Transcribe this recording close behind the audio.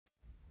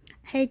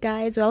Hey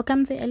guys,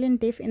 welcome to Ellen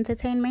Diff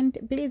Entertainment.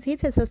 Please hit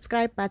the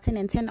subscribe button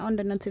and turn on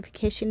the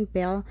notification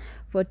bell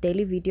for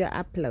daily video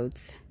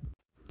uploads.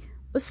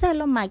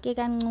 Sello Maake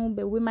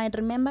Ka-Ncube, we might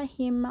remember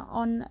him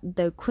on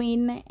The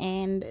Queen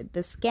and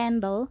The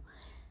Scandal,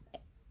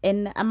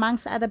 and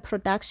amongst other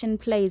production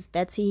plays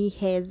that he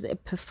has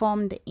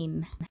performed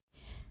in.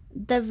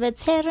 The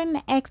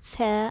veteran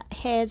actor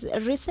has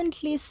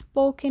recently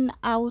spoken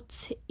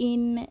out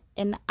in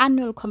an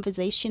annual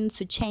Conversation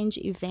to Change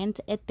event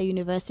at the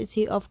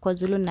University of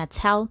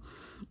KwaZulu-Natal.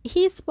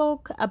 He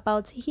spoke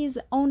about his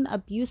own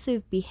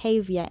abusive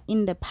behavior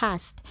in the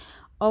past,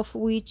 of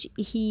which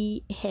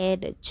he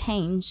had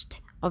changed,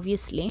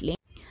 obviously.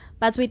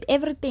 But with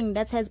everything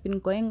that has been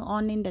going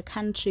on in the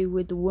country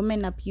with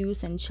women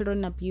abuse and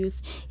children abuse,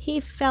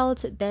 he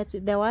felt that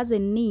there was a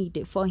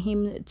need for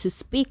him to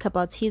speak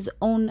about his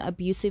own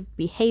abusive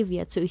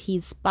behavior to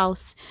his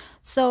spouse.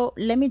 So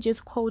let me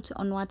just quote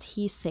on what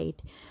he said.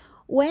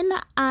 "When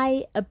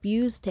I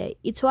abused her,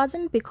 it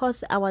wasn't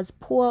because I was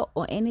poor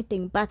or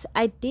anything, but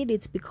I did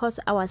it because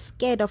I was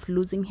scared of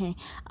losing her.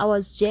 I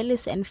was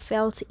jealous and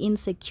felt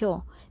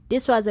insecure.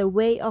 This was a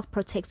way of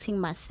protecting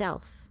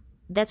myself."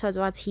 That was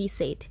what he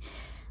said.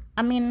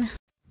 I mean,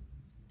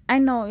 I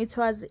know it's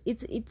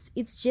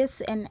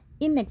just an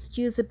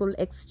inexcusable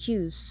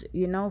excuse,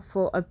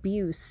 for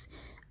abuse.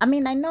 I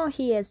mean, I know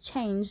he has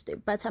changed,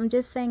 but I'm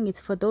just saying it's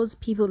for those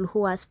people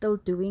who are still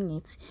doing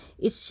it.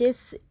 It's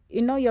just,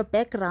 your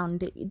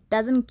background, it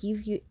doesn't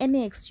give you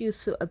any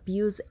excuse to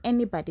abuse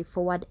anybody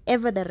for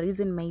whatever the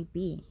reason may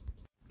be.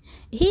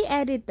 He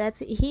added that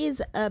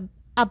his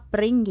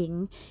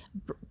upbringing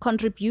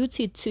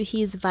contributed to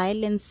his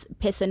violent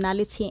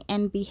personality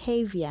and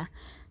behavior.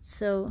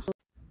 So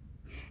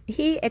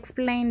he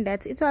explained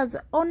that it was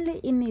only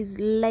in his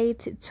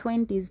late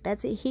 20s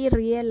that he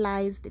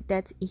realized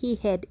that he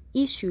had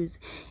issues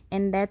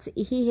and that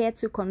he had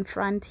to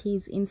confront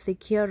his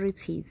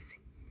insecurities.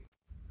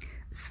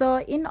 So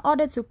in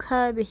order to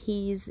curb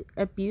his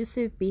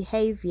abusive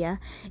behavior,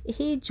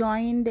 he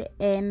joined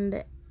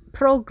an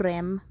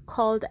program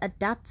called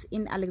Adapt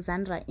in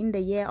Alexandra in the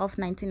year of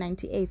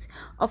 1998,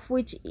 of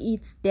which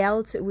it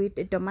dealt with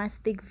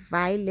domestic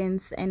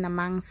violence and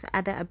amongst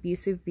other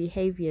abusive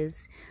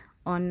behaviors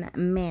on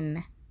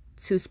men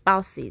to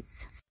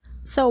spouses.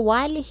 So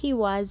while he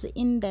was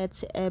in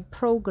that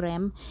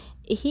program,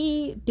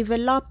 he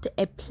developed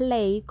a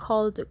play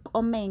called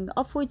Komeng,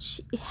 of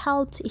which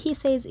he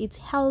says it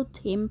helped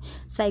him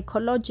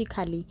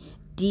psychologically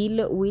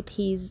deal with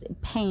his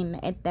pain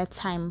at that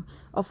time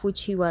of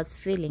which he was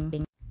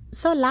feeling.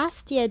 So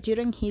last year,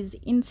 during his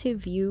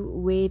interview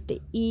with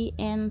the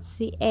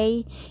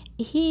ENCA,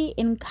 he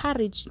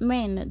encouraged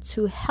men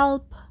to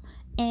help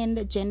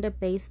end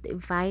gender-based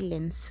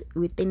violence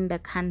within the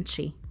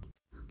country.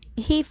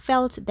 He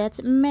felt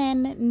that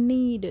men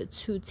need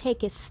to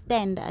take a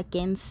stand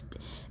against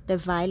the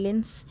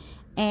violence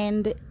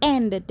and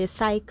end the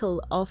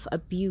cycle of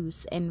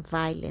abuse and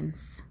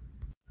violence.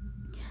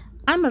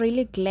 I'm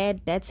really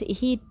glad that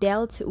he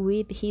dealt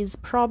with his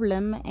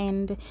problem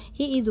and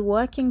he is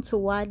working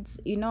towards,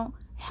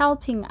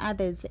 helping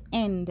others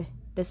end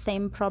the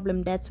same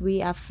problem that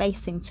we are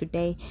facing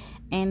today.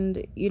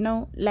 And,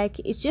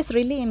 it's just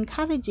really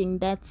encouraging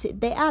that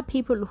there are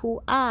people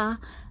who are,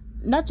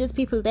 not just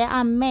people, there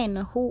are men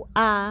who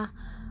are,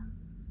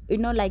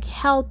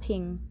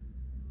 helping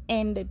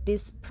end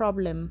this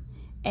problem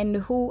and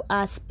who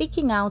are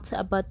speaking out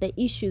about the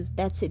issues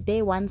that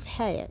they once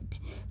had.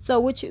 So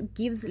which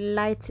gives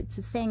light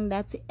to saying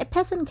that a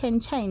person can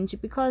change,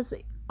 because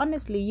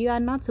honestly, you are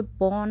not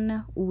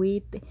born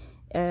with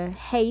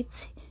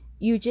hate.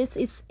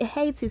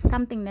 Hate is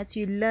something that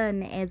you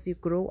learn as you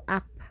grow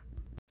up.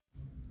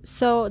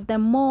 So the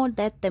more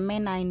that the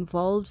men are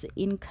involved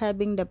in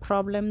curbing the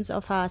problems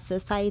of our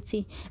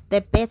society,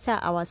 the better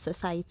our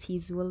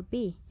societies will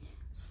be.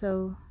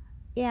 So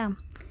yeah,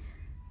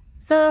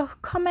 so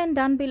comment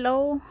down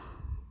below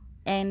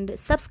and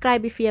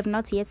subscribe if you have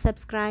not yet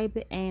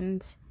subscribed,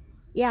 and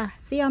yeah,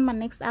 see you on my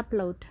next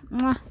upload.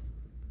 Mwah.